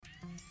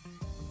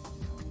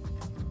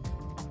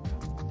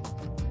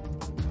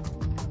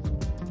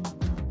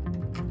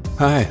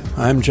Hi,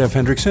 I'm Jeff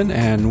Hendrickson,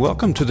 and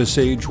welcome to the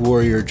Sage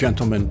Warrior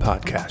Gentleman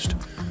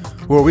podcast,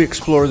 where we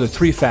explore the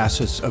three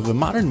facets of the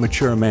modern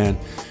mature man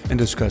and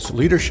discuss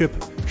leadership,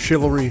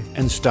 chivalry,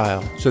 and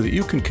style so that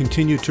you can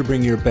continue to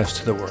bring your best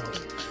to the world.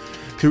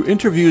 Through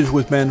interviews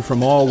with men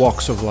from all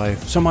walks of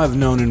life, some I've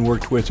known and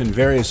worked with in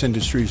various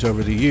industries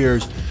over the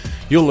years,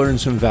 you'll learn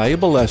some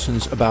valuable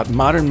lessons about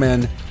modern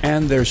men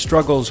and their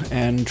struggles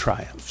and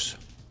triumphs.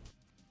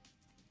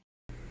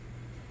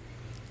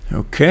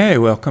 Okay,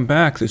 welcome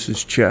back. This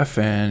is Jeff,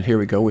 and here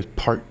we go with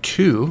part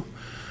 2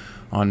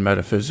 on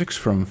metaphysics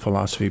from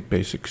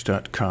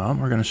philosophybasics.com.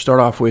 We're going to start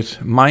off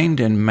with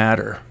mind and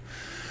matter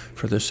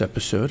for this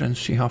episode and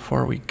see how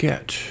far we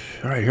get.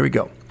 All right, here we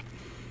go.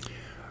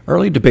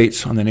 Early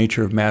debates on the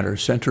nature of matter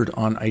centered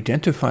on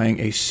identifying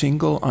a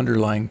single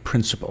underlying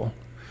principle,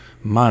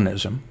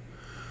 monism.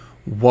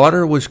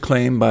 Water was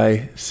claimed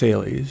by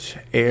Thales,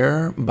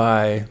 air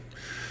by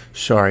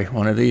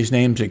one of these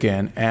names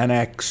again,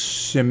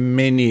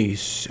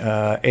 Anaximenes,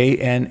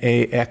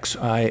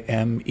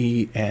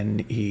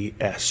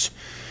 Anaximenes.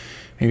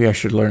 Maybe I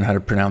should learn how to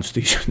pronounce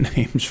these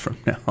names from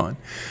now on.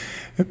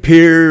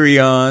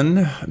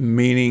 Pyrion,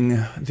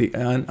 meaning the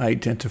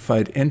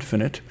unidentified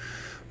infinite,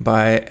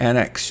 by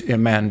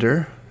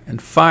Anaximander,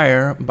 and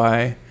fire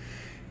by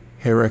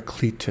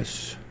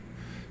Heraclitus.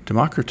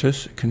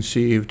 Democritus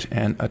conceived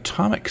an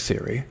atomic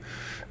theory,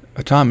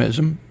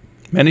 atomism,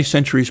 many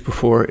centuries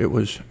before it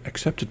was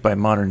accepted by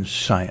modern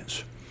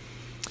science.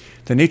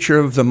 The nature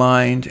of the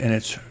mind and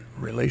its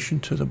relation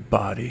to the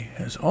body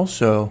has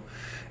also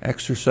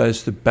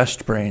exercised the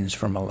best brains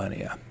for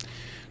millennia.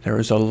 There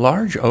is a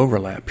large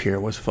overlap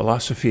here with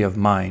philosophy of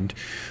mind,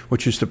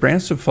 which is the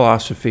branch of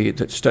philosophy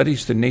that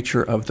studies the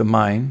nature of the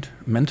mind,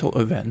 mental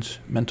events,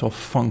 mental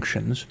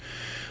functions,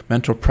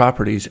 mental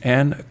properties,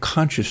 and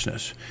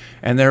consciousness,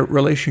 and their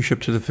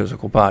relationship to the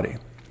physical body.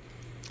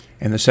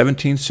 In the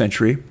 17th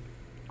century,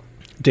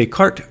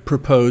 Descartes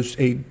proposed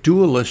a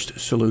dualist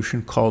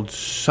solution called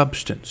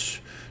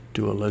substance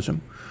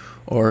dualism,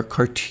 or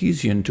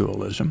Cartesian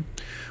dualism,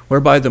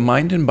 whereby the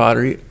mind and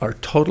body are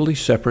totally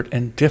separate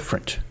and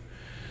different.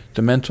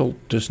 The mental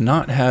does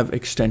not have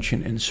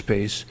extension in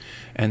space,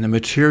 and the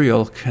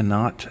material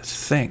cannot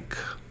think.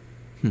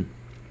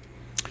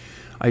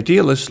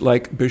 Idealists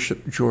like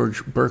Bishop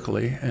George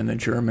Berkeley and the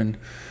German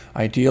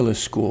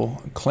idealist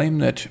school claim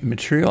that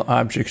material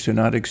objects do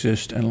not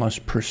exist unless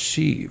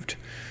perceived.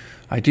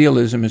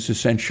 Idealism is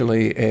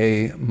essentially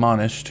a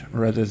monist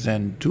rather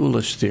than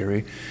dualist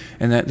theory,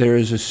 and that there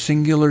is a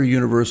singular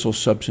universal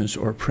substance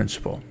or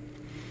principle.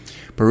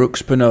 Baruch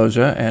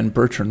Spinoza and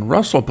Bertrand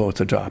Russell both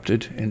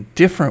adopted, in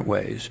different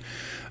ways,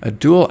 a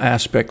dual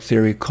aspect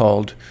theory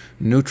called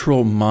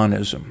neutral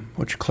monism,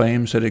 which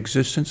claims that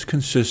existence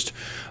consists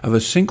of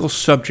a single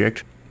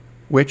subject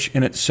which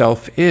in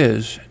itself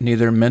is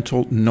neither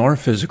mental nor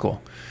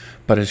physical,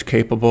 but is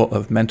capable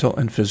of mental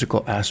and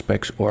physical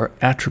aspects or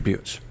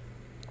attributes.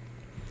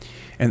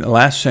 In the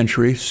last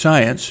century,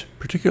 science,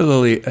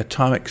 particularly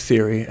atomic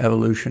theory,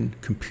 evolution,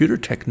 computer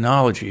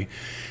technology,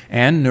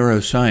 and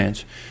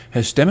neuroscience,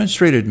 has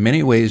demonstrated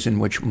many ways in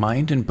which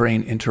mind and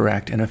brain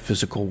interact in a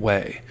physical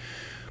way,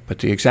 but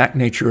the exact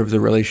nature of the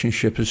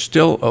relationship is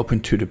still open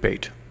to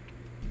debate.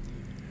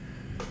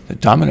 The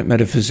dominant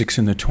metaphysics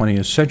in the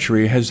 20th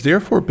century has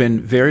therefore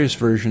been various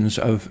versions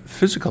of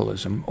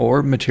physicalism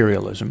or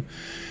materialism.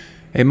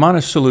 A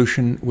monist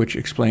solution which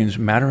explains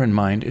matter and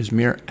mind as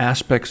mere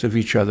aspects of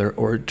each other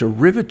or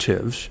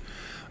derivatives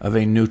of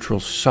a neutral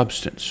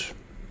substance.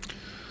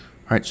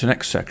 All right, so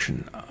next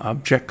section,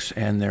 objects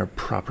and their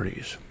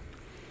properties.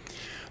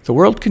 The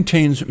world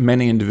contains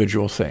many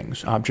individual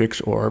things,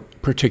 objects or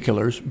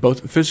particulars,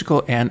 both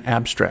physical and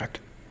abstract.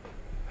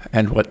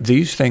 And what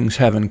these things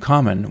have in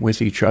common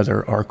with each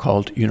other are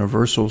called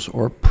universals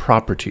or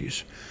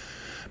properties.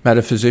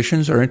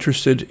 Metaphysicians are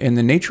interested in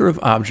the nature of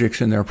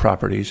objects and their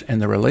properties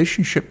and the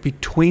relationship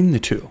between the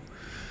two.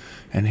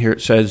 And here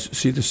it says,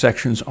 see the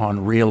sections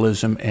on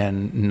realism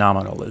and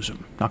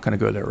nominalism. Not going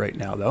to go there right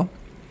now, though.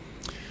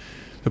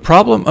 The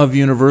problem of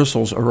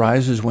universals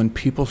arises when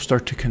people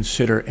start to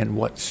consider in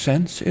what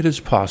sense it is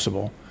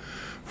possible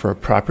for a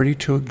property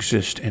to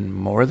exist in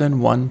more than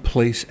one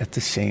place at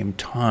the same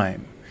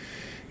time,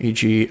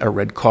 e.g. a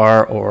red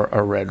car or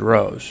a red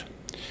rose.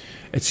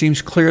 It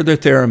seems clear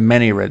that there are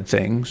many red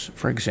things,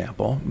 for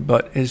example,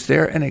 but is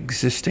there an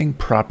existing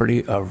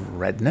property of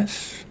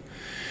redness?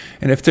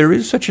 And if there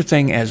is such a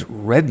thing as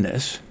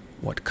redness,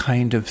 what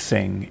kind of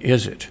thing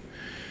is it?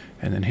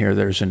 And then here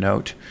there's a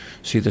note.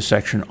 See the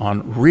section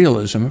on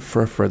realism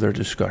for a further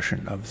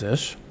discussion of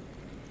this.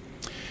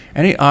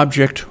 Any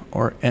object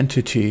or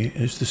entity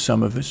is the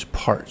sum of its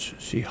parts.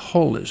 See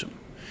holism.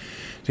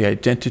 The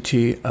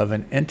identity of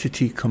an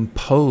entity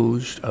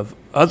composed of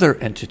other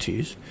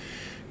entities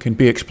can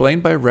be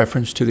explained by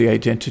reference to the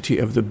identity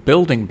of the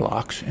building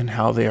blocks and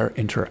how they are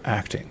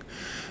interacting.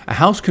 A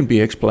house can be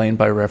explained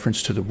by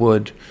reference to the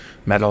wood,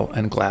 metal,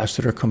 and glass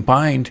that are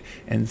combined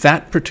in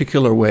that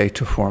particular way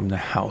to form the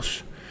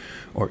house.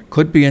 Or it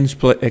could be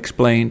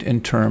explained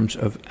in terms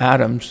of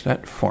atoms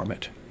that form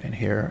it. And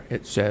here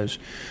it says,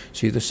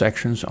 see the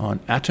sections on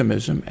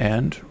atomism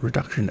and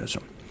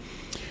reductionism.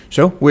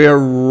 So we're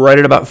right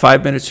at about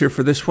 5 minutes here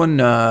for this one.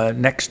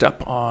 Next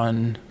up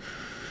on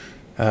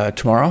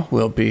tomorrow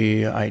will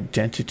be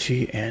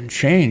identity and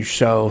change.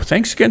 So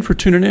thanks again for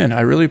tuning in.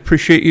 I really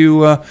appreciate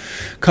you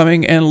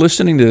coming and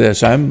listening to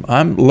this.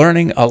 I'm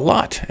learning a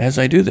lot as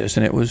I do this,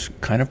 and it was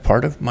kind of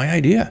part of my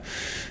idea.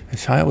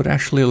 It's how I would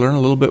actually learn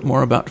a little bit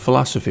more about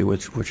philosophy,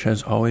 which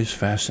has always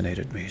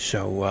fascinated me.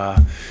 So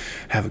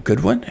have a good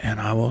one, and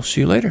I will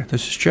see you later.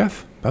 This is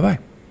Jeff. Bye-bye.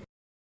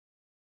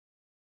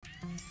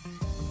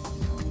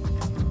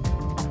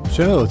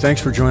 So, thanks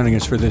for joining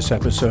us for this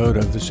episode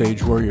of the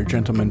Sage Warrior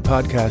Gentleman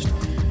podcast.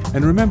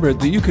 And remember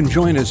that you can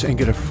join us and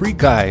get a free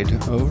guide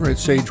over at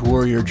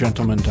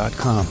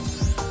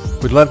sagewarriorgentleman.com.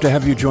 We'd love to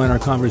have you join our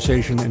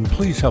conversation, and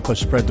please help us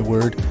spread the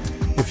word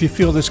if you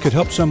feel this could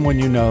help someone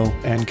you know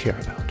and care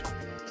about.